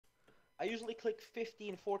I usually click 50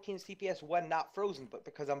 and 14 CPS when not frozen, but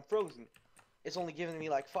because I'm frozen, it's only giving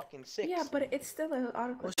me like fucking 6. Yeah, but it's still an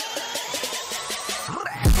autoclick.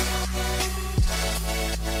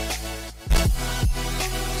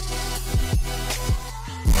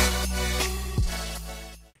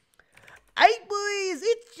 Hey boys,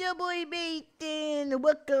 it's your boy Nathan.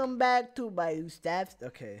 Welcome back to my staff.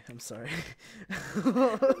 Okay, I'm sorry.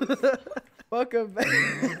 Welcome back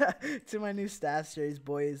to my new staff series,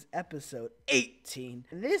 boys, episode 18.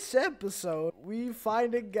 In this episode, we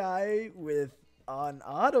find a guy with an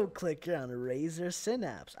auto clicker on a Razer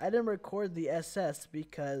Synapse. I didn't record the SS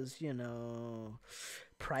because, you know,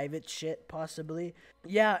 private shit possibly.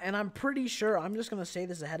 Yeah, and I'm pretty sure, I'm just gonna say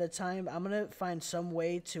this ahead of time, I'm gonna find some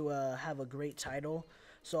way to have a great title.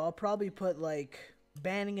 So I'll probably put like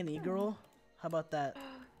banning an e-girl. How about that?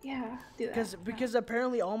 Yeah, do that. Because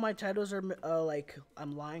apparently all my titles are like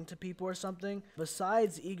I'm lying to people or something.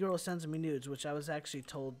 Besides, e-girl sends me nudes, which I was actually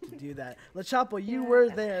told to do that. La Chapo, you were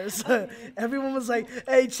there, so everyone was like,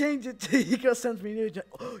 "Hey, change it to e-girl sends me nudes."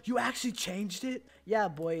 Oh, you actually changed it? Yeah,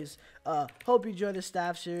 boys. Hope you enjoy the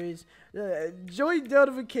staff series. Join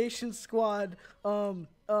notification squad.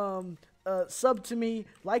 Sub to me,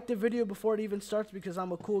 like the video before it even starts because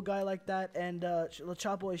I'm a cool guy like that, and La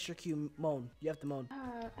Chapo is your cue. Moan. You have to moan.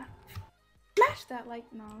 Smash that like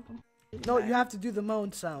no. No, you have to do the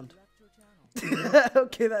moan sound.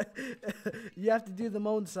 Okay, that you have to do the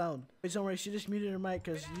moan sound. Wait, don't worry, she just muted her mic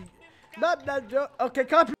because you. Not that joke. Okay,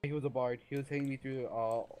 copy. He was a bard. He was taking me through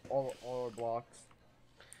all our blocks.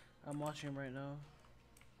 I'm watching him right now.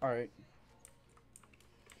 All right.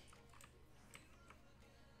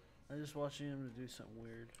 I'm just watching him to do something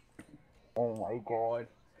weird. Oh my god.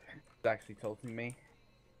 It's actually tilting me.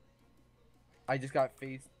 I just got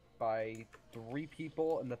faced by 3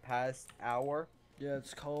 people in the past hour. Yeah,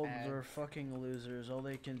 it's called they're fucking losers. All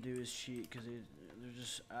they can do is cheat because they're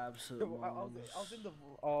just absolute. I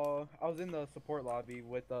was in the support lobby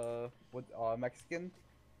with Mexican,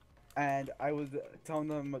 and I was telling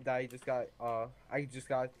them that I just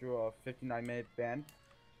got through a 59-minute ban.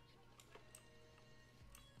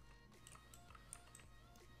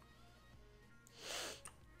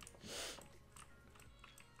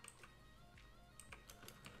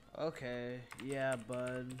 Okay, yeah,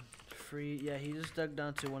 bud. Free. Yeah, he just dug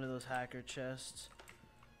down to one of those hacker chests.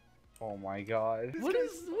 Oh my god. What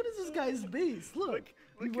is this guy's base? Look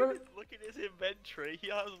Look at his inventory. He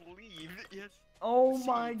has leave. Yes. Oh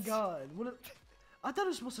my god. I thought it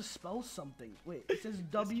was supposed to spell something. Wait, it says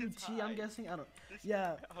WT. I'm guessing. I don't.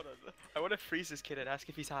 Yeah. Hold on. I want to freeze this kid and ask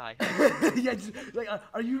if he's high. Yeah, just, like,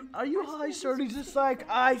 are you high, sir? And he's just like,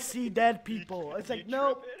 I see dead people. It's like,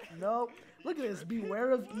 nope, nope. Look at this. Beware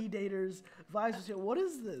of e-daters. Vibes. What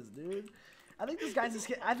is this, dude? I think this guy's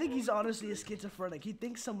I think he's honestly a schizophrenic. He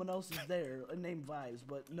thinks someone else is there named Vibes,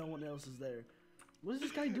 but no one else is there. What is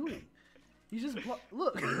this guy doing? He's just look.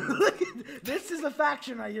 Look. This is a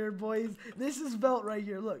faction right here, boys. This is Velt right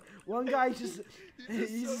here. Look, one guy he's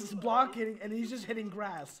just blocking and he's just hitting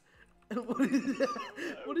grass. What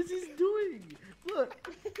is he doing? Look. Oh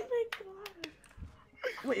my god.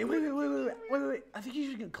 Wait. I think he's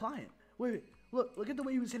using a client. Wait. Look at the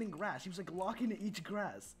way he was hitting grass. He was like locking to each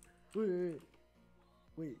grass. Wait.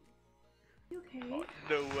 You okay? Oh,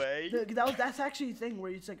 no way. That's actually a thing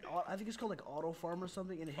where it's like, I think it's called like auto farm or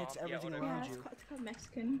something, and it hits everything around you. It's called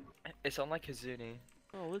Mexican. It's on like Hazuni.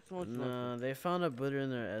 Oh, let's watch. No, they found a booter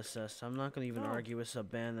in their SS. I'm not gonna even argue with a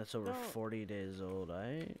band that's over 40 days old,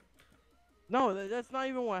 alright? No, that's not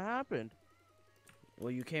even what happened.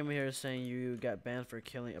 Well, you came here saying you got banned for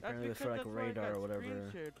killing, apparently for like radar or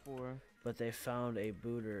whatever. But they found a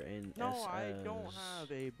booter in SS. No, I don't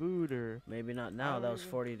have a booter. Maybe not now. That was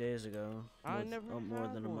 40 days ago. I never more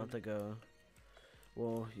than a month ago.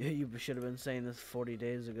 Well, you should have been saying this 40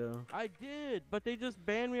 days ago. I did, but they just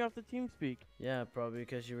banned me off the TeamSpeak. Yeah, probably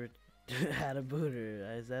because you had a booter.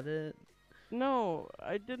 Is that it? No,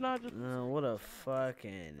 I did not just. No, what a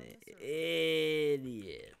fucking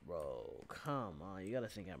idiot, bro. Come on, you gotta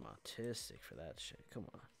think I'm autistic for that shit. Come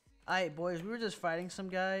on. Alright, boys, we were just fighting some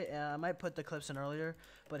guy. I might put the clips in earlier,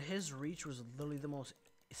 but his reach was literally the most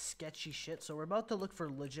sketchy shit. So we're about to look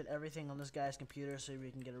for legit everything on this guy's computer so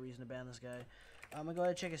we can get a reason to ban this guy. I'm gonna go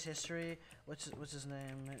ahead and check his history. What's his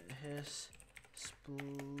name? His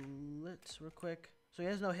splits real quick. So he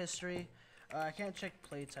has no history. I can't check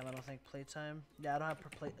playtime, I don't think. Playtime? Yeah, I don't have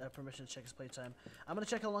permission to check his playtime. I'm gonna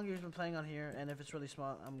check how long he's been playing on here, and if it's really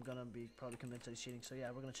small, I'm gonna be probably convinced that he's cheating. So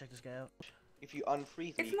yeah, we're gonna check this guy out. If you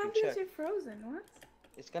unfreeze him, it's not because you're frozen. What?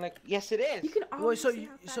 It's gonna. Yes, it is. You can always so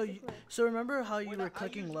remember how you were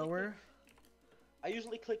clicking lower? I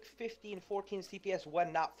usually click 15, 14 CPS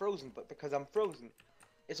when not frozen, but because I'm frozen,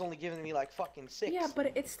 it's only giving me like fucking 6. Yeah,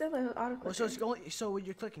 but it's still an auto clicker. Well, so it's only when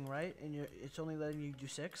you're clicking, right? And it's only letting you do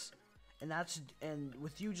 6. And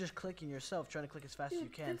with you just clicking yourself, trying to click as fast as you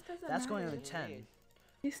can, this doesn't that's going matter. on to 10.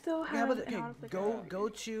 You still Yeah, have but an okay, auto clicker. go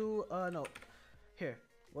to no. Here,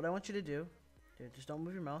 what I want you to do, just don't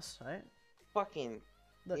move your mouse, alright? Fucking,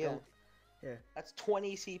 Look, yeah. here. That's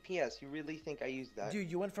 20 CPS. You really think I used that?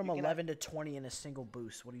 Dude, you went from You can 11 to 20 in a single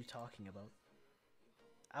boost. What are you talking about?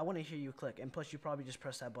 I want to hear you click, and plus you probably just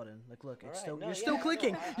press that button. Like, look, it's Alright, still no, you're yeah, still I know,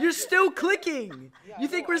 clicking. I You're just- still clicking. Yeah, I You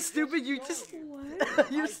think know, we're I just stupid? You showed just you.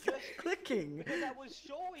 What? you're I still just- clicking. Because I was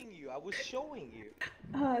showing you. I was showing you.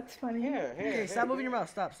 Oh, that's funny. Here, here. Okay, stop here, moving your here.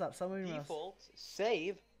 mouse. Stop moving your mouse. Default,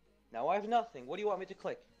 save. Now I have nothing. What do you want me to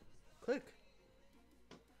click? Click.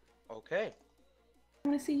 Okay. I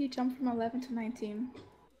want to see you jump from 11 to 19.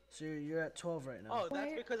 So you're at 12 right now. Oh, that's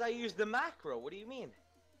Why- because I used the macro. What do you mean?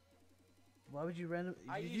 Why would you random?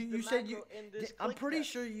 I You, used the you said you. macro in this I'm click pretty test.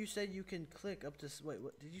 sure you said you can click up to. Wait,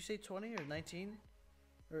 what did you say? 20 or 19?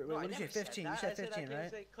 Or wait, No, I what did you say? never said 15. that. You said I said 15, I can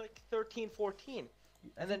right? say click 13, 14.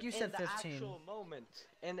 I And think then you said in the 15. actual moment,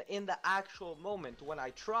 in the actual moment when I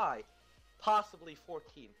try, possibly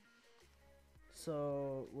 14.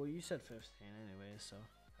 So, well, you said 15 anyway, so.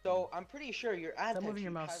 So I'm pretty sure your anti moving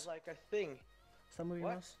your cheat mouse. has like a thing. Stop moving your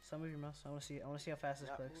What? mouse. Stop moving your mouse. I want to see how fast this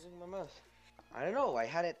Not clicks. moving my mouse. I don't know. I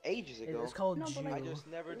had it ages ago. It's called No, but Jew. like- I just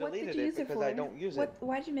never What did deleted you it use it because for? I don't use it.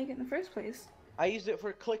 Why'd you make it in the first place? I used it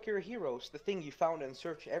for Clicker Heroes, the thing you found in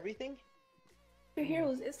Search Everything. Your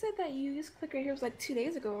heroes. It said that you used Clicker Heroes like 2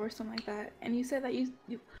 days ago or something like that, and you said that you.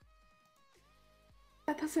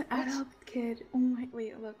 That doesn't add What? up, kid. Oh my,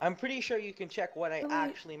 wait, look. I'm pretty sure you can check when I But wait.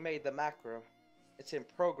 actually made the macro. It's in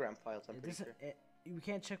program files, I'm It pretty doesn't. sure. We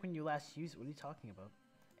can't check when you last used it. What are you talking about?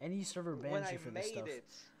 Any server When bans I you for this made stuff. it.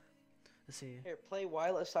 Let's see. Here, play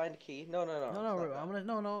while assigned key. No. No, it's no, not I'm that.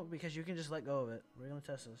 gonna no, because you can just let go of it. We're gonna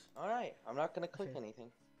test this. Alright, I'm not gonna click Okay.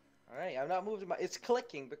 anything. Alright, I'm not moving my. It's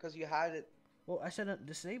clicking because you had it. Well, I said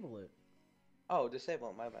disable it. Oh,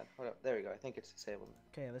 disable it, my bad. Hold up. There we go. I think it's disabled.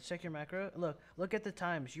 Okay, let's check your macro. Look at the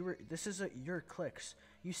times. This is your clicks.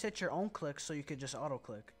 You set your own clicks so you could just auto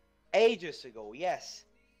click. Ages ago, yes.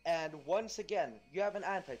 And once again, you have an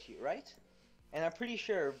anti-cheat, right? And I'm pretty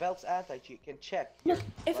sure Velt's anti-cheat can check Look,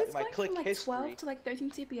 if my- it's my going click from like history. 12 to like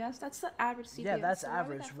 13 CPS, that's the average CPS. Yeah, that's so why would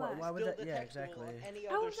average. that Why flag? would still that? Yeah, detectable exactly. on any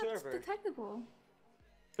How other is that server. detectable?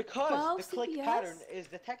 Because 12 the click CPS? pattern is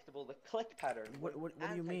detectable. The click pattern. What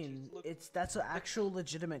do you mean? Anti-cheats look- That's an actual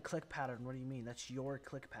legitimate click pattern. What do you mean? That's your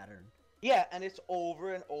click pattern. Yeah, and it's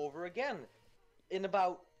over and over again. In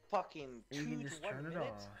about fucking You 2 can to just 1 turn it minute,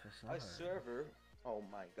 off. It's not a hard. server. Oh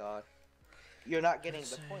my god. You're not getting the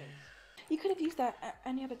Let's point. You could have used that at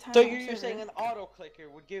any other time. So on the you're saying server. an auto clicker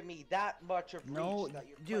would give me that much of No, reach that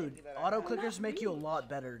you're dude, claiming that I auto have? clickers Not make you a reach. lot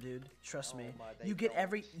better, dude. Trust Oh me. my, they You get don't.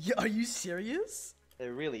 every. Yeah, are you serious? They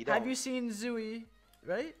really don't. Have you seen Zooey?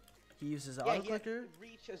 Right? He uses an Yeah, auto he has clicker.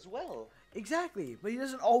 reach as well. Exactly, but he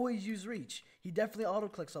doesn't always use reach. He definitely auto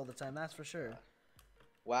clicks all the time. That's for sure.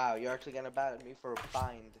 Wow, you're actually gonna bat at me for a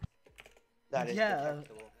bind. That is Yeah.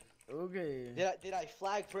 detectable. Okay. Did I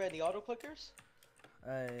flag for any auto clickers?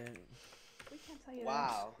 We can't tell you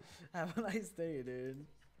Wow. Have a nice day, dude.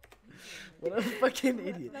 What a fucking that.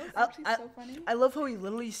 idiot. That was I- actually I- so funny. I love how he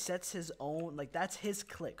literally sets his own, like, that's his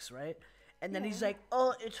clicks, right? And then he's Yeah. like,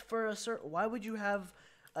 oh, it's for a certain. Why would you have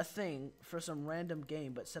a thing for some random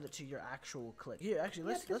game but set it to your actual click? Here, actually, Yeah,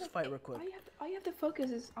 let's because, let's like, fight real quick. All you have to focus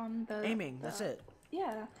is on the Aiming, that's it.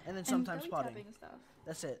 Yeah. And then sometimes belly spotting. tapping and stuff.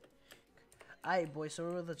 That's it. Alright, boys, so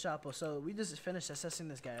we're with the Chapo. So we just finished assessing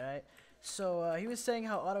this guy, right? So he was saying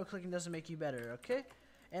how auto clicking doesn't make you better, okay?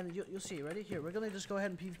 And you'll see, ready? Here, we're gonna just go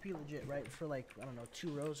ahead and PvP legit, right? For like, I don't know,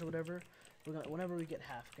 2 rows or whatever. We're gonna, whenever we get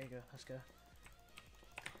half, okay, go, let's go.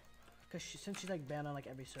 Cause since she's like banned on like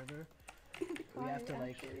every server, we have to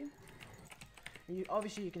like. Actually.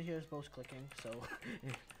 Obviously you can hear us both clicking, so.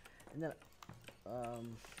 And then,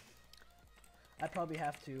 I probably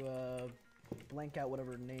have to blank out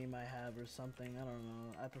whatever name I have or something. I don't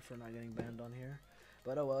know. I prefer not getting banned on here.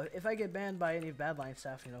 But oh well, if I get banned by any Badline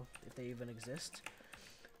staff, you know, if they even exist,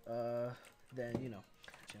 then you know.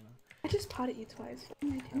 I just taught it you twice.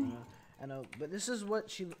 What am I doing? I know, but this is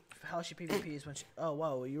what how she PvPs when she. Oh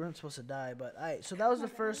wow, you weren't supposed to die, but alright. So that was the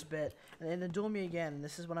first bit, and then duel me again. And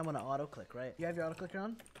this is when I'm gonna auto click, right? You have your auto clicker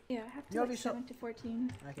on? Yeah, I have to You like already saw- 7 to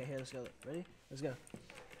 14. Okay, here, let's go. Ready? Let's go.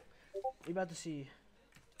 We're about to see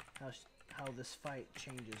how this fight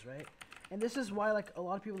changes, right? And this is why like a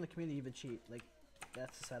lot of people in the community even cheat. Like,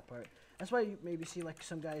 that's the sad part. That's why you maybe see like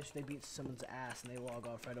some guys, they beat someone's ass and they log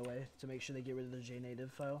off right away to make sure they get rid of their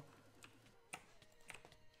JNative file.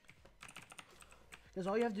 Because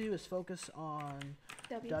all you have to do is focus on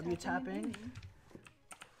W tapping.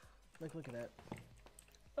 Like, look at that.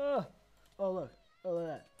 Oh, look. Oh, look at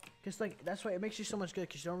that. Because, like, that's why it makes you so much good,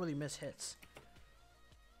 because you don't really miss hits.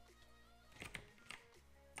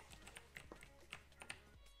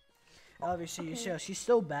 Obviously, you see, she's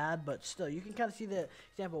still bad, but still, you can kind of see the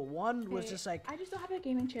example. One was just like... I just don't have a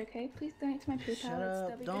gaming chair, okay? Please donate to my PayPal. Shut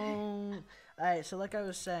up, don't... Alright, so like I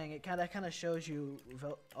was saying, it kind of shows you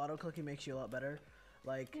auto-clicking makes you a lot better.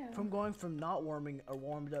 Like, from going from not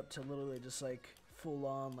warmed up to literally just like full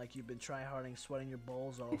on, like you've been tryharding, sweating your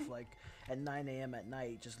balls off, like at 9 a.m. at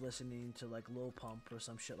night, just listening to like Low Pump or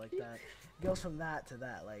some shit like that. It goes from that to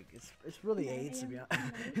that. Like, it's really AIDS, to be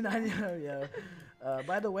honest. 9 a.m., yeah.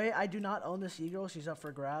 By the way, I do not own this e-girl. She's up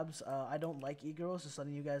for grabs. I don't like e-girls, just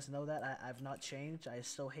letting you guys know that. I've not changed. I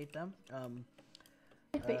still hate them.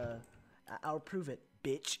 I'll prove it,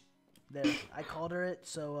 bitch. There, I called her it,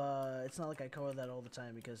 so it's not like I call her that all the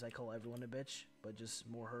time because I call everyone a bitch, but just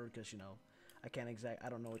more her because, you know, I can't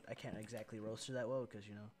exactly roast her that well because,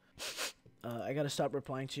 you know, I gotta stop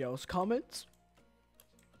replying to y'all's comments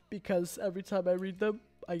because every time I read them,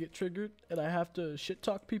 I get triggered and I have to shit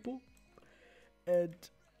talk people, and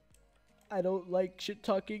I don't like shit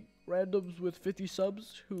talking randoms with 50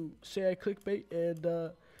 subs who say I clickbait,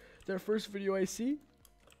 and their first video I see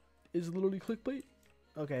is literally clickbait.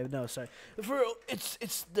 Okay, no, sorry. For real,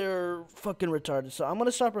 they're fucking retarded. So I'm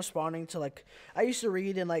gonna stop responding to, like, I used to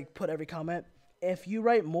read and like put every comment. If you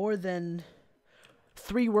write more than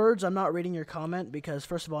 3 words, I'm not reading your comment because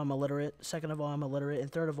first of all, I'm illiterate. Second of all, I'm illiterate,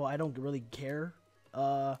 and third of all, I don't really care.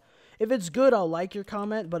 If it's good, I'll like your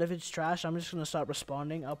comment, but if it's trash, I'm just gonna stop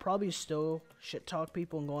responding. I'll probably still shit talk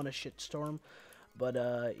people and go on a shit storm, but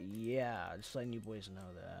yeah, just letting you boys know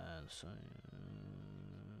that. So,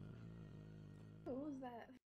 what was that?